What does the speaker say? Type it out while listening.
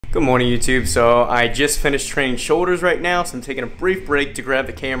Good morning, YouTube. So I just finished training shoulders right now, so I'm taking a brief break to grab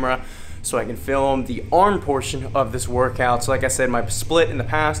the camera so I can film the arm portion of this workout. So like I said, my split in the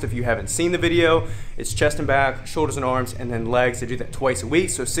past, if you haven't seen the video, it's chest and back, shoulders and arms, and then legs. I do that twice a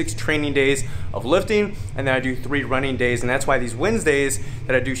week, so 6 training days of lifting, and then I do 3 running days. And that's why these Wednesdays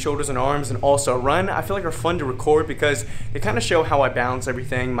that I do shoulders and arms and also run, I feel like are fun to record because they kind of show how I balance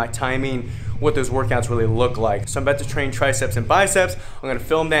everything, my timing, what those workouts really look like. So I'm about to train triceps and biceps. I'm gonna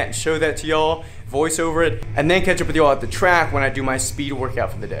film that and show that to y'all, voice over it, and then catch up with y'all at the track when I do my speed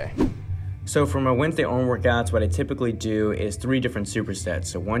workout for the day. So for my Wednesday arm workouts, what I typically do is 3 different supersets.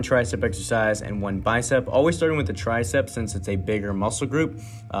 So 1 tricep exercise and 1 bicep, always starting with the tricep since it's a bigger muscle group.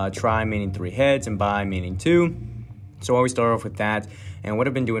 Tri meaning 3 heads and bi meaning 2. So I always start off with that. And what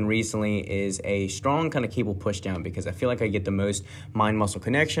I've been doing recently is a strong kind of cable push down because I feel like I get the most mind-muscle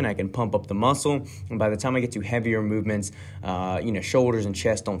connection. I can pump up the muscle. And by the time I get to heavier movements, shoulders and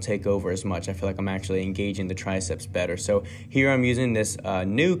chest don't take over as much. I feel like I'm actually engaging the triceps better. So here I'm using this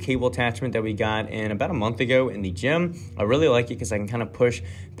new cable attachment that we got in about a month ago in the gym. I really like it because I can kind of push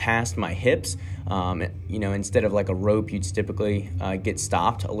past my hips. Instead of like a rope, you'd typically get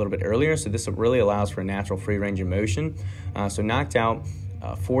stopped a little bit earlier. So this really allows for a natural free range of motion. So knocked out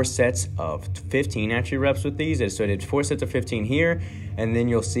 4 sets of 15 actually reps with these. So I did 4 sets of 15 here, and then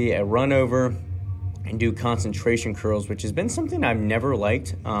you'll see a run over and do concentration curls, which has been something I've never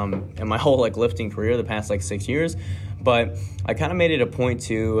liked in my whole lifting career the past 6 years. But I kind of made it a point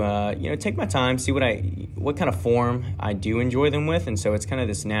to take my time, see what kind of form I do enjoy them with. And so it's kind of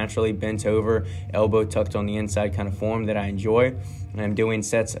this naturally bent over, elbow tucked on the inside kind of form that I enjoy. And I'm doing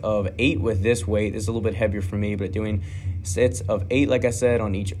sets of 8 with this weight. This is a little bit heavier for me, but doing sets of 8, like I said,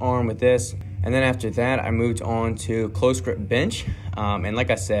 on each arm with this. And then after that, I moved on to close grip bench. And like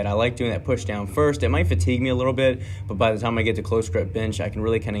I said, I like doing that push down first. It might fatigue me a little bit, but by the time I get to close grip bench, I can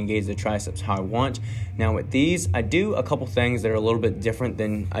really kind of engage the triceps how I want. Now with these, I do a couple things that are a little bit different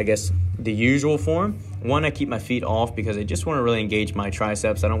than, I guess, the usual form. 1, I keep my feet off because I just want to really engage my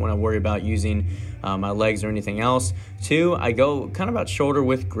triceps. I don't want to worry about using my legs or anything else. 2, I go kind of about shoulder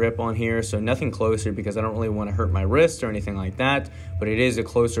width grip on here, so nothing closer because I don't really want to hurt my wrist or anything like that, but it is a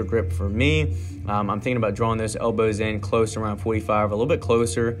closer grip for me. I'm thinking about drawing those elbows in close around 45, a little bit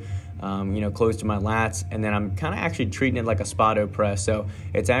closer, close to my lats, and then I'm kind of actually treating it like a Spado press. So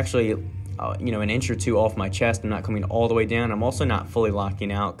it's actually an inch or 2 off my chest. I'm not coming all the way down. I'm also not fully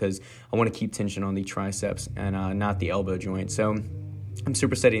locking out because I want to keep tension on the triceps and not the elbow joint. So I'm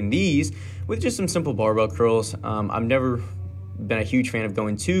supersetting these with just some simple barbell curls. I've never been a huge fan of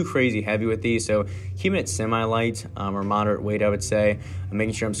going too crazy heavy with these, so keeping it semi-light or moderate weight, I would say. I'm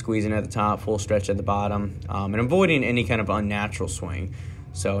making sure I'm squeezing at the top, full stretch at the bottom, and avoiding any kind of unnatural swing.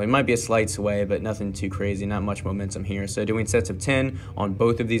 So it might be a slight sway, but nothing too crazy, not much momentum here. So doing sets of 10 on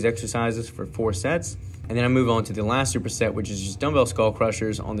both of these exercises for 4 sets. And then I move on to the last superset, which is just dumbbell skull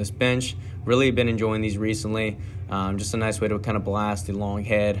crushers on this bench. Really been enjoying these recently. Just a nice way to kind of blast the long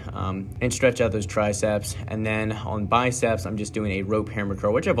head and stretch out those triceps. And then on biceps, I'm just doing a rope hammer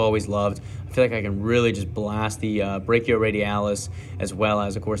curl, which I've always loved. I feel like I can really just blast the brachioradialis as well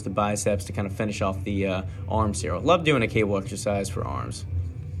as, of course, the biceps to kind of finish off the arms here. I love doing a cable exercise for arms.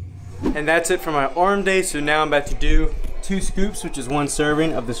 And that's it for my arm day. So now I'm about to do 2 scoops, which is 1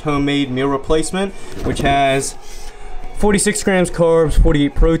 serving of this homemade meal replacement, which has 46 grams carbs,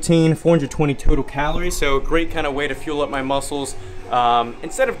 48 protein, 420 total calories. So a great kind of way to fuel up my muscles.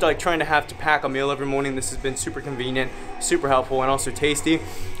 Instead of trying to have to pack a meal every morning, this has been super convenient, super helpful, and also tasty.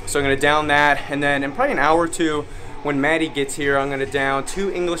 So I'm gonna down that, and then in probably an hour or 2, when Maddie gets here, I'm gonna down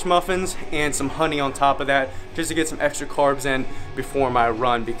 2 English muffins and some honey on top of that, just to get some extra carbs in before my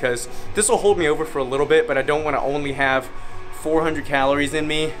run, because this will hold me over for a little bit, but I don't wanna only have 400 calories in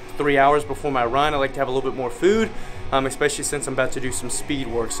me 3 hours before my run. I like to have a little bit more food, especially since I'm about to do some speed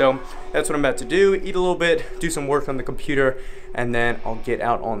work. So that's what I'm about to do, eat a little bit, do some work on the computer, and then I'll get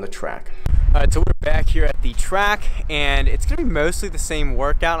out on the track. All right, so we're back here at the track, and it's gonna be mostly the same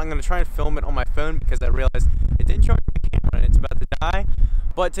workout. I'm gonna try and film it on my phone because I realized it didn't charge my camera and it's about to die.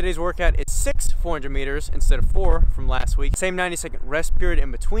 But today's workout is 6 400 meters instead of 4 from last week. Same 90-second rest period in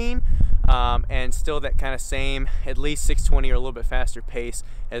between, and still that kind of same, at least 620 or a little bit faster pace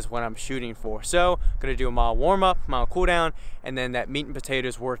is what I'm shooting for. So I'm gonna do a mile warm up, mile cool down, and then that meat and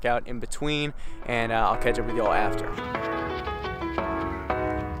potatoes workout in between, and I'll catch up with y'all after.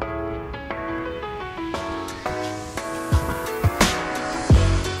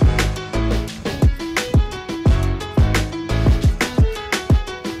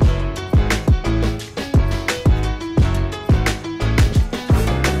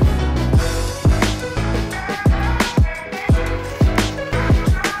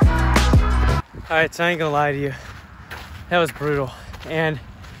 Alright, so I ain't gonna lie to you. That was brutal. And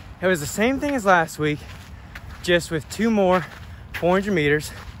it was the same thing as last week, just with 2 more 400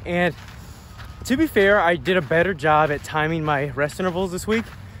 meters. And to be fair, I did a better job at timing my rest intervals this week.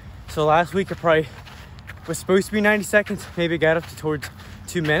 So last week I probably was supposed to be 90 seconds. Maybe it got up to towards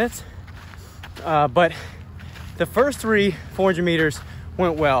 2 minutes. But the first 3 400 meters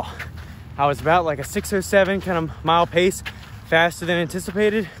went well. I was about like a 6:07 kind of mile pace, faster than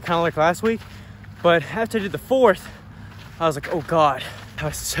anticipated, kind of like last week. But after I did the 4th, I was like, oh God, I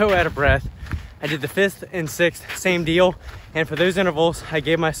was so out of breath. I did the 5th and 6th, same deal. And for those intervals, I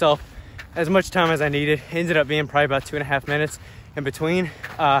gave myself as much time as I needed. Ended up being probably about 2.5 minutes in between.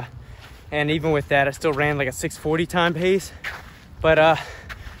 And even with that, I still ran like a 6:40 time pace. But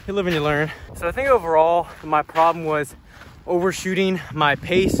you live and you learn. So I think overall, my problem was overshooting my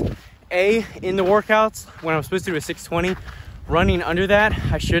pace, in the workouts when I'm supposed to do a 6:20. Running under that,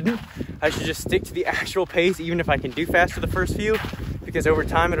 I shouldn't. I should just stick to the actual pace, even if I can do faster the first few, because over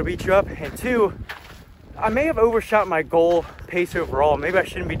time it'll beat you up. And 2, I may have overshot my goal pace overall. Maybe I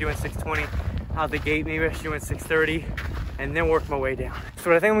shouldn't be doing 6:20 out the gate. Maybe I should be doing 6:30 and then work my way down. So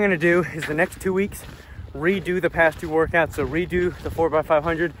what I think I'm gonna do is the next 2 weeks, redo the past 2 workouts. So redo the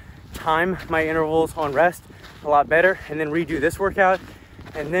 4x500, time my intervals on rest a lot better, and then redo this workout,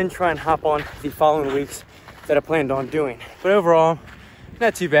 and then try and hop on the following weeks that I planned on doing. But overall,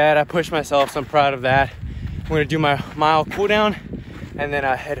 not too bad. I pushed myself, so I'm proud of that. I'm gonna do my mile cool down and then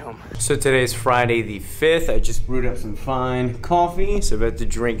I head home. So today's Friday the 5th. I just brewed up some fine coffee, so about to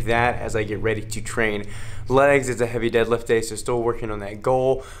drink that as I get ready to train legs. It's a heavy deadlift day, so still working on that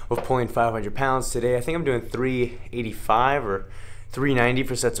goal of pulling 500 pounds today. I think I'm doing 385 or 390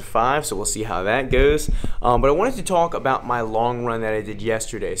 for sets of 5, so we'll see how that goes. But I wanted to talk about my long run that I did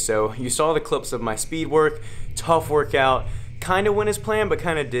yesterday. So you saw the clips of my speed work, tough workout, kind of went as planned, but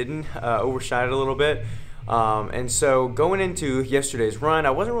kind of didn't, overshot it a little bit. And so going into yesterday's run, I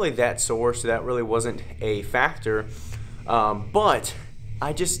wasn't really that sore, so that really wasn't a factor. But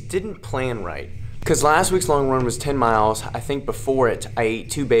I just didn't plan right. Because last week's long run was 10 miles. I think before it, I ate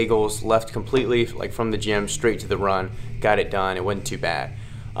 2 bagels, left completely like from the gym straight to the run, got it done. It wasn't too bad.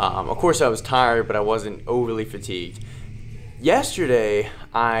 Of course I was tired, but I wasn't overly fatigued. Yesterday,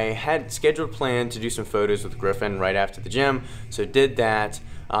 I had scheduled plan to do some photos with Griffin right after the gym, so did that.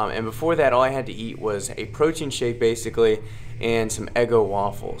 And before that, all I had to eat was a protein shake basically and some Eggo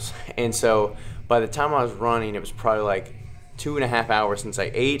waffles. And so by the time I was running, it was probably like 2.5 hours since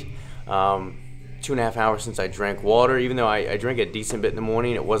I ate. 2.5 hours since I drank water. Even though I drank a decent bit in the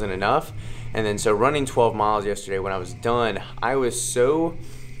morning, it wasn't enough. And then so running 12 miles yesterday, when I was done, I was so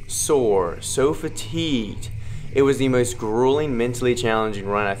sore, so fatigued. It was the most grueling, mentally challenging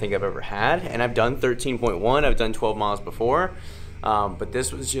run I think I've ever had. And I've done 13.1, I've done 12 miles before. But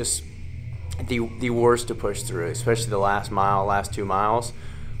this was just the worst to push through, especially the last mile, last 2 miles.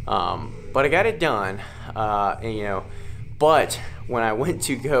 But I got it done, and, you know, but when I went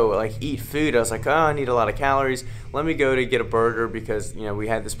to go like eat food, I was like, oh, I need a lot of calories. Let me go to get a burger because, you know, we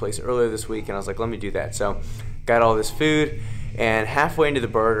had this place earlier this week, and I was like, let me do that. So got all this food, and halfway into the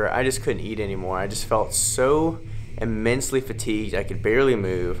burger, I just couldn't eat anymore. I just felt so immensely fatigued. I could barely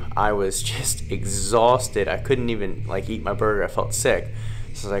move. I was just exhausted. I couldn't even like eat my burger. I felt sick.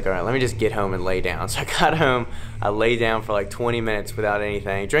 So I was like, all right, let me just get home and lay down. So I got home, I lay down for like 20 minutes without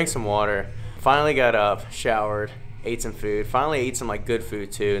anything, drank some water, finally got up, showered, ate some food, finally ate some like good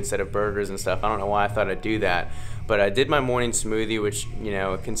food too instead of burgers and stuff. I don't know why I thought I'd do that, but I did my morning smoothie, which, you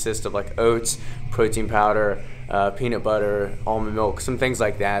know, consists of like oats, protein powder, peanut butter, almond milk, some things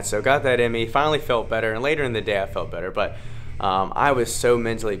like that. So got that in me, finally felt better, and later in the day I felt better. But I was so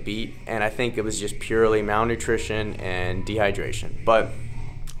mentally beat, and I think it was just purely malnutrition and dehydration. But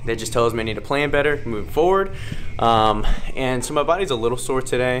that just tells me I need to plan better moving forward. And so my body's a little sore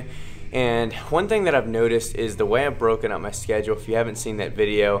today. And one thing that I've noticed is the way I've broken up my schedule. If you haven't seen that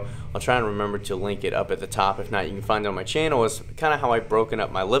video, I'll try and remember to link it up at the top. If not, you can find it on my channel. Is kind of how I've broken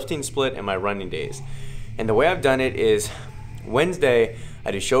up my lifting split and my running days. And the way I've done it is Wednesday,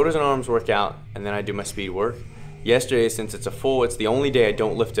 I do shoulders and arms workout, and then I do my speed work. Yesterday, since it's the only day I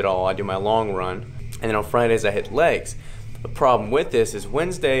don't lift at all, I do my long run. And then on Fridays, I hit legs. The problem with this is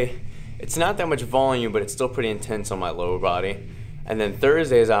Wednesday, it's not that much volume, but it's still pretty intense on my lower body. And then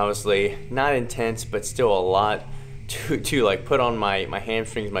Thursday is obviously not intense, but still a lot to like put on my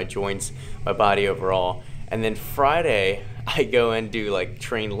hamstrings, my joints, my body overall. And then Friday, I go and do like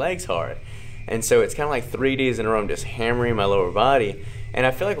train legs hard. And so it's kind of like 3 days in a row, I'm just hammering my lower body. And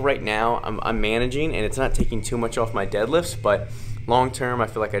I feel like right now I'm managing, and it's not taking too much off my deadlifts, but long term, I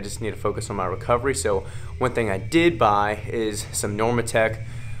feel like I just need to focus on my recovery. So one thing I did buy is some Normatec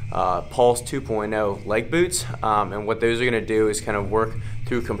Pulse 2.0 leg boots, and what those are going to do is kind of work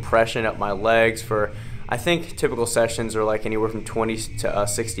through compression up my legs for, I think typical sessions are like anywhere from 20 to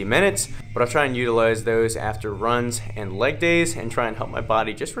 60 minutes, but I'll try and utilize those after runs and leg days and try and help my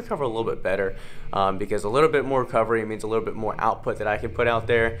body just recover a little bit better, because a little bit more recovery means a little bit more output that I can put out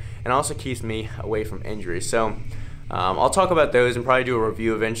there, and also keeps me away from injury. So I'll talk about those and probably do a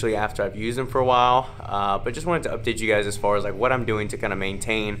review eventually after I've used them for a while, but just wanted to update you guys as far as like what I'm doing to kind of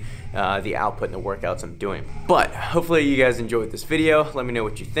maintain the output in the workouts I'm doing. But hopefully you guys enjoyed this video. Let me know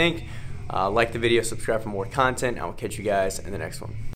what you think. Like the video, subscribe for more content. I will catch you guys in the next one.